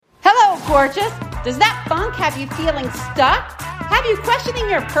gorgeous? Does that funk have you feeling stuck? Have you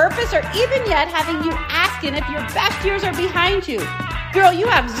questioning your purpose, or even yet having you asking if your best years are behind you? Girl, you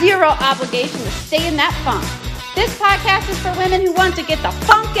have zero obligation to stay in that funk. This podcast is for women who want to get the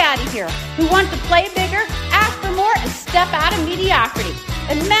funk out of here, who want to play bigger, ask for more, and step out of mediocrity.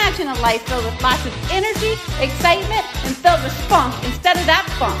 Imagine a life filled with lots of energy, excitement, and filled with spunk instead of that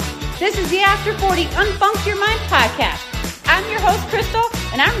funk. This is the After 40 Unfunk Your Mind podcast. I'm your host, Crystal,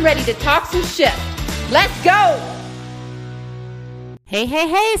 and I'm ready to talk some shit. Let's go!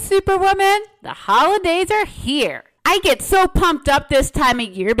 Hey, Superwoman. The holidays are here. I get so pumped up this time of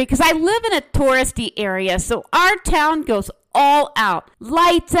year because I live in a touristy area, so our town goes all out.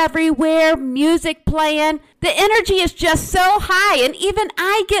 Lights everywhere, music playing. The energy is just so high, and even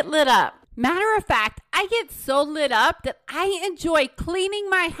I get lit up. Matter of fact, I get so lit up that I enjoy cleaning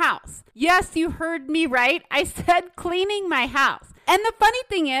my house. Yes, you heard me right. I said cleaning my house. And the funny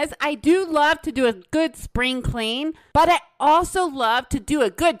thing is, I do love to do a good spring clean, but I also love to do a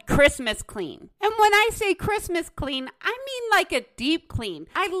good Christmas clean. And when I say Christmas clean, I mean like a deep clean.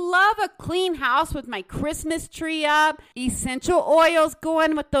 I love a clean house with my Christmas tree up, essential oils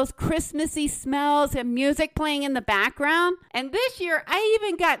going with those Christmassy smells, and music playing in the background. And this year, I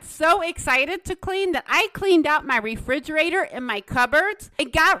even got so excited to clean that I cleaned out my refrigerator and my cupboards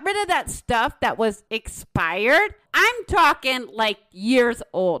and got rid of that stuff that was expired. I'm talking like years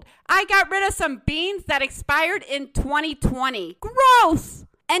old. I got rid of some beans that expired in 2020. Gross!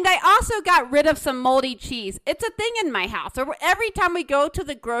 And I also got rid of some moldy cheese. It's a thing in my house. Every time we go to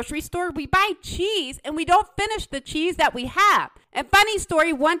the grocery store, we buy cheese and we don't finish the cheese that we have. And funny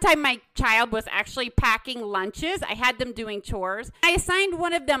story, one time my child was actually packing lunches. I had them doing chores. I assigned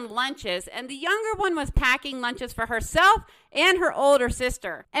one of them lunches, and the younger one was packing lunches for herself and her older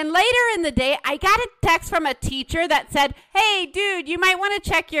sister. And later in the day, I got a text from a teacher that said, "Hey, dude, you might want to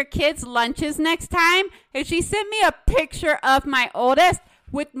check your kids' lunches next time." And she sent me a picture of my oldest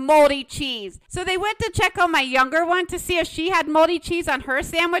with moldy cheese. So they went to check on my younger one to see if she had moldy cheese on her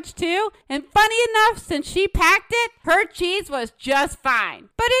sandwich too. And funny enough, since she packed it, her cheese was just fine.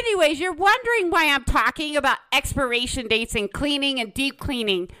 But anyways, you're wondering why I'm talking about expiration dates and cleaning and deep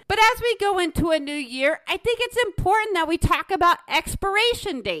cleaning. But as we go into a new year, I think it's important that we talk about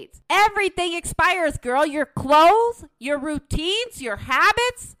expiration dates. Everything expires, girl. Your clothes, your routines, your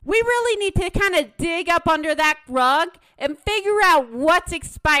habits. We really need to kind of dig up under that rug and figure out what's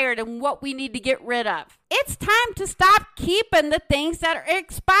expired and what we need to get rid of. It's time to stop keeping the things that are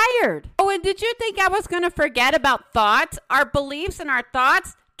expired. Oh, and did you think I was going to forget about thoughts, our beliefs and our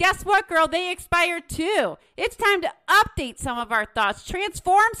thoughts? Guess what, girl? They expired too. It's time to update some of our thoughts,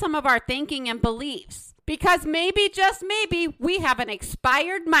 transform some of our thinking and beliefs. Because maybe, just maybe, we have an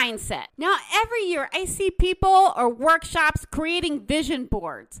expired mindset. Now, every year I see people or workshops creating vision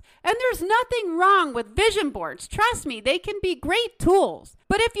boards. And there's nothing wrong with vision boards. Trust me, they can be great tools.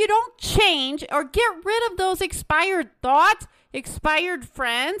 But if you don't change or get rid of those expired thoughts, expired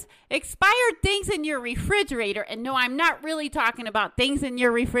friends, expired things in your refrigerator, and no, I'm not really talking about things in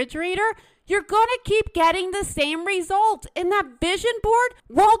your refrigerator, you're going to keep getting the same result, and that vision board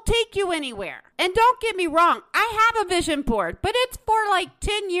won't take you anywhere. And don't get me wrong, I have a vision board, but it's for like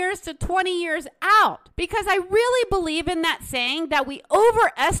 10 years to 20 years out, because I really believe in that saying that we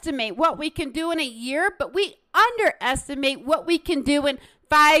overestimate what we can do in a year, but we underestimate what we can do in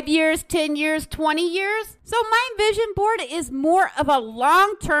 5 years, 10 years, 20 years. So my vision board is more of a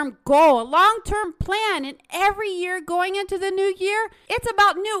long-term goal, a long-term plan. And every year going into the new year, it's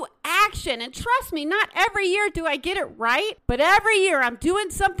about new action. And trust me, not every year do I get it right, but every year I'm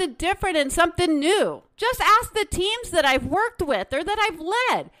doing something different and something new. Just ask the teams that I've worked with or that I've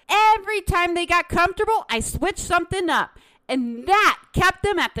led. Every time they got comfortable, I switched something up. And that kept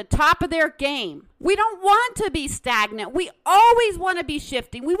them at the top of their game. We don't want to be stagnant. We always want to be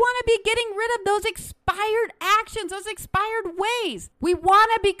shifting. We want to be getting rid of those expired actions, those expired ways. We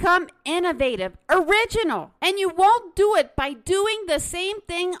want to become innovative, original. And you won't do it by doing the same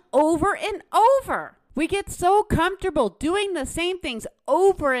thing over and over. We get so comfortable doing the same things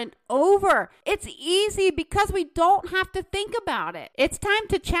over and over. It's easy because we don't have to think about it. It's time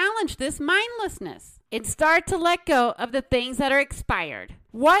to challenge this mindlessness and start to let go of the things that are expired.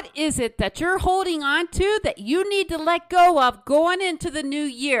 What is it that you're holding on to that you need to let go of going into the new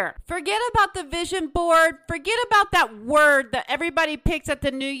year? Forget about the vision board. Forget about that word that everybody picks at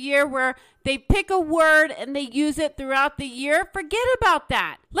the new year where they pick a word and they use it throughout the year. Forget about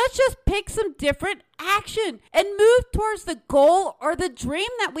that. Let's just pick some different action and move towards the goal or the dream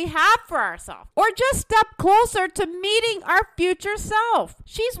that we have for ourselves. Or just step closer to meeting our future self.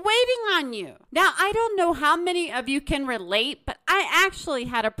 She's waiting on you. Now, I don't know how many of you can relate, but I actually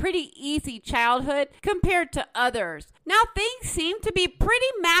actually had a pretty easy childhood compared to others. Now things seem to be pretty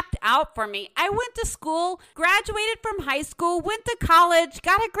mapped out for me. I went to school, graduated from high school, went to college,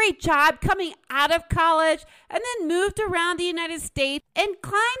 got a great job coming out of college, and then moved around the United States and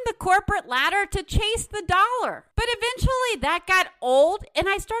climbed the corporate ladder to chase the dollar. But eventually that got old, and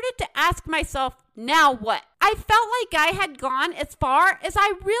I started to ask myself, now what? I felt like I had gone as far as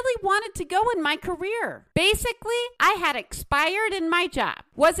I really wanted to go in my career. Basically, I had expired in my job.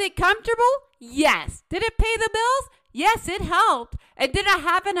 Was it comfortable? Yes. Did it pay the bills? Yes, it helped. And did I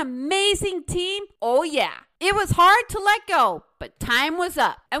have an amazing team? Oh, yeah. It was hard to let go, but time was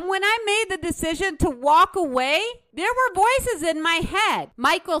up. And when I made the decision to walk away, there were voices in my head.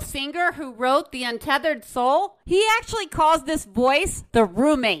 Michael Singer, who wrote The Untethered Soul, he actually calls this voice the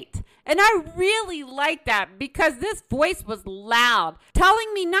roommate. And I really like that because this voice was loud,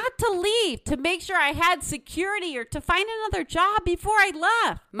 telling me not to leave, to make sure I had security or to find another job before I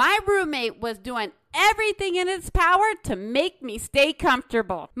left. My roommate was doing everything in its power to make me stay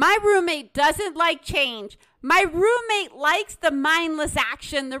comfortable. My roommate doesn't like change. My roommate likes the mindless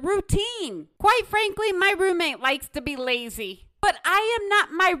action, the routine. Quite frankly, my roommate likes to be lazy. But I am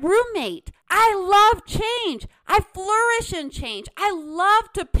not my roommate. I love change. I flourish in change. I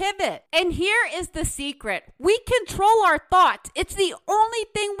love to pivot. And here is the secret. We control our thoughts. It's the only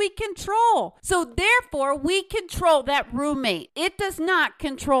thing we control. So therefore, we control that roommate. It does not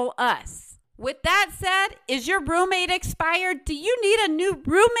control us. With that said, is your roommate expired? Do you need a new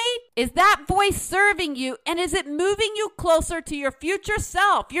roommate? Is that voice serving you? And is it moving you closer to your future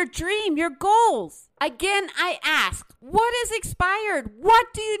self, your dream, your goals? Again, I ask, what is expired? What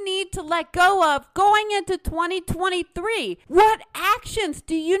do you need to let go of going into 2023? What actions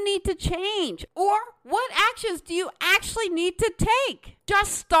do you need to change? Or what actions do you actually need to take?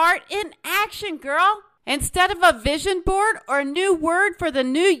 Just start in action, girl. Instead of a vision board or a new word for the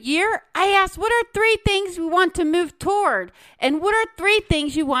new year, I ask, what are 3 things we want to move toward? And what are 3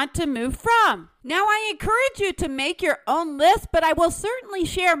 things you want to move from? Now, I encourage you to make your own list, but I will certainly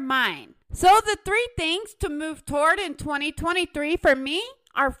share mine. So the 3 things to move toward in 2023 for me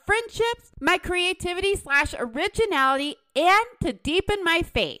are friendships, my creativity/originality, and to deepen my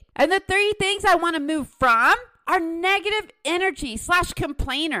faith. And the 3 things I want to move from are negative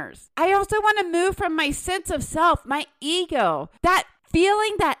energy/complainers. I also want to move from my sense of self, my ego, that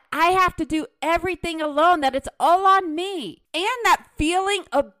feeling that I have to do everything alone, that it's all on me, and that feeling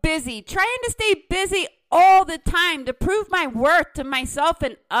of busy, trying to stay busy all the time to prove my worth to myself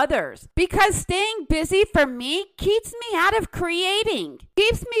and others. Because staying busy for me keeps me out of creating,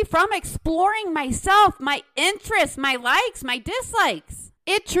 keeps me from exploring myself, my interests, my likes, my dislikes.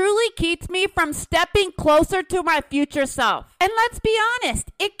 It truly keeps me from stepping closer to my future self. And let's be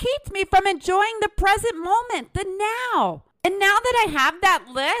honest, it keeps me from enjoying the present moment, the now. And now that I have that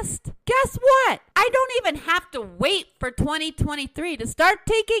list, guess what? I don't even have to wait for 2023 to start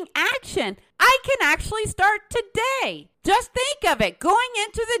taking action. I can actually start today. Just think of it, going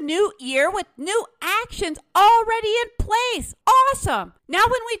into the new year with new actions already in place. Awesome. Now,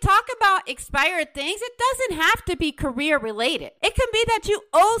 when we talk about expired things, it doesn't have to be career related. It can be that you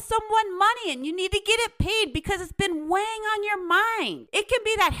owe someone money and you need to get it paid because it's been weighing on your mind. It can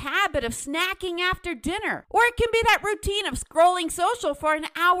be that habit of snacking after dinner, or it can be that routine of scrolling social for an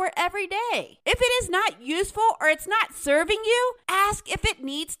hour every day. If it is not useful or it's not serving you, ask if it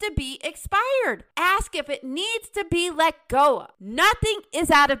needs to be expired. Ask if it needs to be let go of. Nothing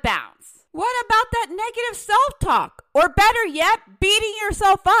is out of bounds. What about that negative self-talk? Or better yet, beating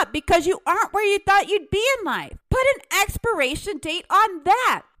yourself up because you aren't where you thought you'd be in life? Put an expiration date on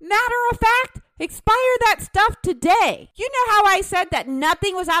that. Matter of fact, expire that stuff today. You know how I said that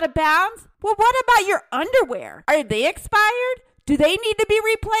nothing was out of bounds? Well, what about your underwear? Are they expired? Do they need to be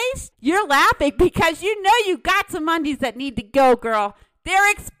replaced? You're laughing because you know you got some undies that need to go, girl.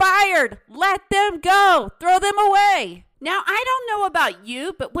 They're expired. Let them go. Throw them away. Now, I don't know about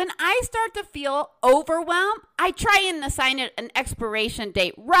you, but when I start to feel overwhelmed, I try and assign it an expiration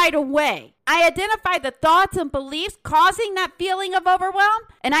date right away. I identify the thoughts and beliefs causing that feeling of overwhelm,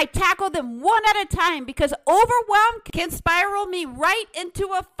 and I tackle them one at a time because overwhelm can spiral me right into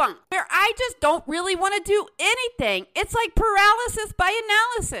a funk where I just don't really want to do anything. It's like paralysis by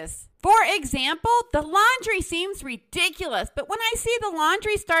analysis. For example, the laundry seems ridiculous, but when I see the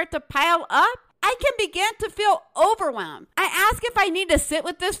laundry start to pile up, I can begin to feel overwhelmed. I ask if I need to sit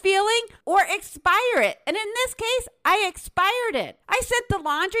with this feeling or expire it. And in this case, I expired it. I sent the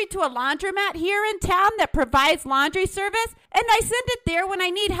laundry to a laundromat here in town that provides laundry service, and I send it there when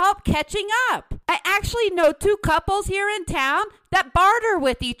I need help catching up. I actually know 2 couples here in town that barter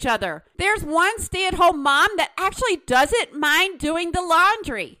with each other. There's one stay-at-home mom that actually doesn't mind doing the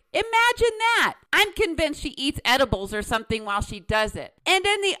laundry. Imagine that. I'm convinced she eats edibles or something while she does it. And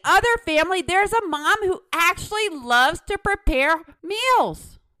in the other family, there's a mom who actually loves to prepare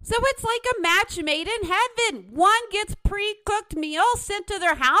meals. So it's like a match made in heaven. One gets pre-cooked meals sent to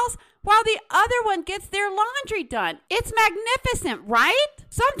their house while the other one gets their laundry done. It's magnificent, right?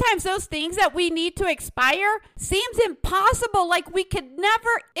 Sometimes those things that we need to expire seems impossible, like we could never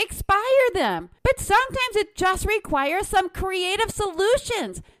expire them. But sometimes it just requires some creative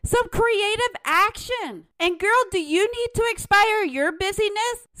solutions, some creative action. And girl, do you need to expire your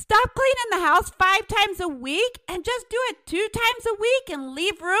busyness? Stop cleaning the house 5 times a week and just do it 2 times a week and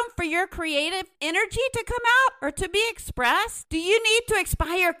leave room for your creative energy to come out or to be expressed? Do you need to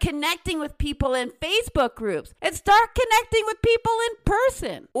expire connecting with people in Facebook groups and start connecting with people in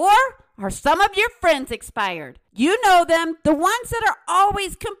person? Or are some of your friends expired? You know them, the ones that are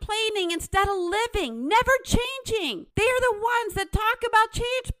always complaining instead of living, never changing. They are the ones that talk about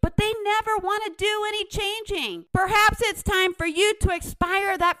change, but they never want to do any changing. Perhaps it's time for you to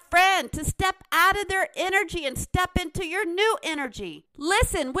expire that friend, to step out of their energy and step into your new energy.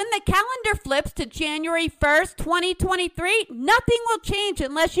 Listen, when the calendar flips to January 1st, 2023, nothing will change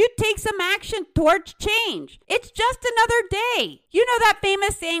unless you take some action towards change. It's just another day. You know that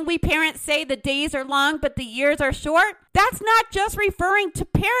famous saying we parents say the days are long, but the years are short? That's not just referring to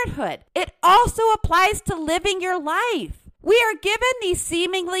parenthood. It also applies to living your life. We are given these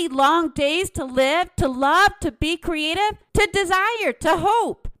seemingly long days to live, to love, to be creative, to desire, to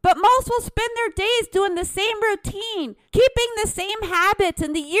hope. But most will spend their days doing the same routine, keeping the same habits,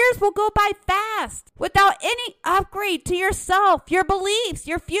 and the years will go by fast without any upgrade to yourself, your beliefs,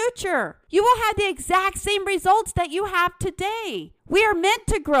 your future. You will have the exact same results that you have today. We are meant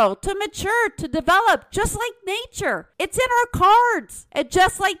to grow, to mature, to develop, just like nature. It's in our cards. And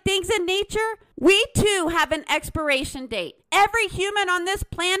just like things in nature, we too have an expiration date. Every human on this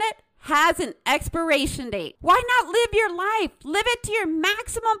planet has an expiration date. Why not live your life? Live it to your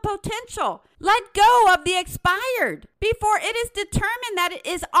maximum potential. Let go of the expired before it is determined that it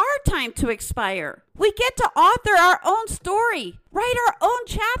is our time to expire. We get to author our own story, write our own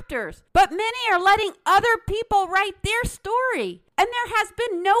chapters, but many are letting other people write their story. And there has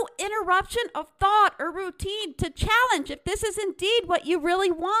been no interruption of thought or routine to challenge if this is indeed what you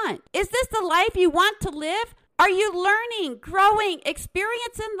really want. Is this the life you want to live? Are you learning, growing,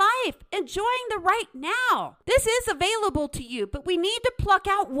 experiencing life, enjoying the right now? This is available to you, but we need to pluck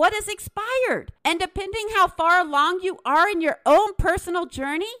out what is expired. And depending how far along you are in your own personal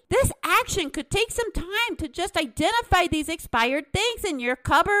journey, this action could take some time to just identify these expired things in your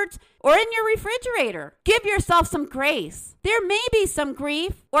cupboards or in your refrigerator. Give yourself some grace. There may be some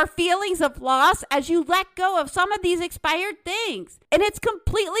grief or feelings of loss as you let go of some of these expired things. And it's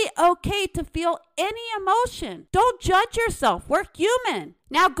completely okay to feel any emotion. Don't judge yourself. We're human.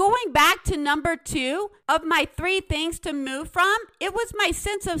 Now, going back to number 2 of my 3 things to move from, it was my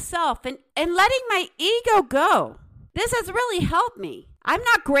sense of self and letting my ego go. This has really helped me. I'm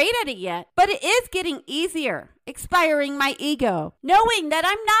not great at it yet, but it is getting easier. Expiring my ego. Knowing that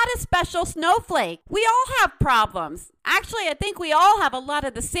I'm not a special snowflake. We all have problems. Actually, I think we all have a lot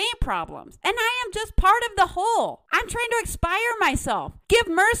of the same problems. And I am just part of the whole. I'm trying to expire myself. Give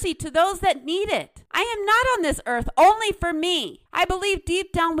mercy to those that need it. I am not on this earth only for me. I believe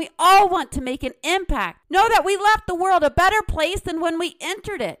deep down we all want to make an impact. Know that we left the world a better place than when we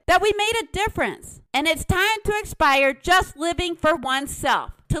entered it. That we made a difference. And it's time to expire just living for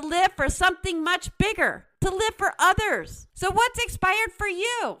oneself. To live for something much bigger. To live for others. So what's expired for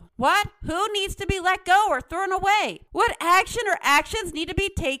you? What? Who needs to be let go or thrown away? What action or actions need to be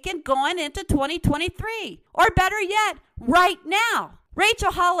taken going into 2023? Or better yet, right now?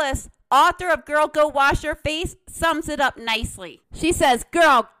 Rachel Hollis, author of Girl, Go Wash Your Face, sums it up nicely. She says,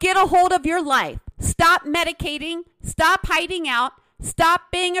 girl, get a hold of your life. Stop medicating. Stop hiding out.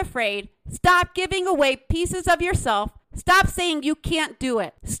 Stop being afraid. Stop giving away pieces of yourself. Stop saying you can't do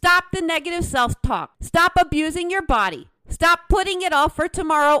it. Stop the negative self-talk. Stop abusing your body. Stop putting it off for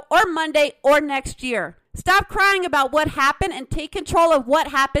tomorrow or Monday or next year. Stop crying about what happened and take control of what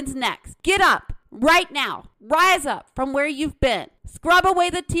happens next. Get up right now. Rise up from where you've been. Scrub away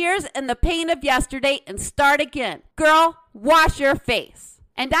the tears and the pain of yesterday and start again. Girl, wash your face.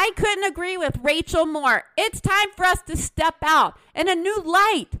 And I couldn't agree with Rachel more. It's time for us to step out in a new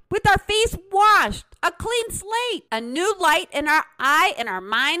light with our face washed, a clean slate, a new light in our eye and our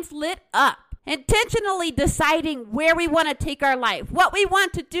minds lit up. intentionally deciding where we want to take our life, what we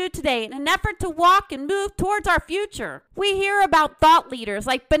want to do today in an effort to walk and move towards our future. We hear about thought leaders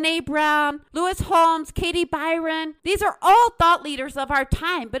like Brené Brown, Lewis Holmes, Katie Byron. These are all thought leaders of our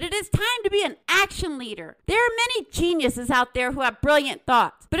time, but it is time to be an action leader. There are many geniuses out there who have brilliant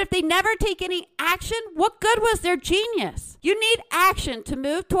thoughts, but if they never take any action, what good was their genius? You need action to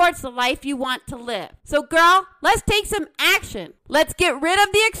move towards the life you want to live. So girl, let's take some action. Let's get rid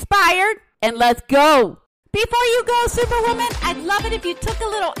of the expired and let's go. Before you go, Superwoman, I'd love it if you took a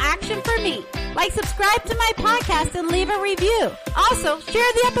little action for me. Like, subscribe to my podcast and leave a review. Also,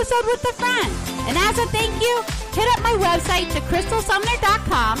 share the episode with a friend. And as a thank you, hit up my website to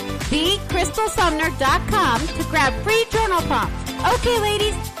crystalsumner.com, thecrystalsumner.com, to grab free journal prompts. Okay,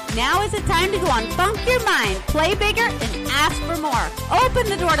 ladies, now is the time to go on Funk Your Mind, play bigger, and ask for more. Open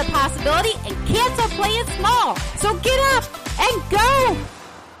the door to possibility and cancel playing small. So get up and go.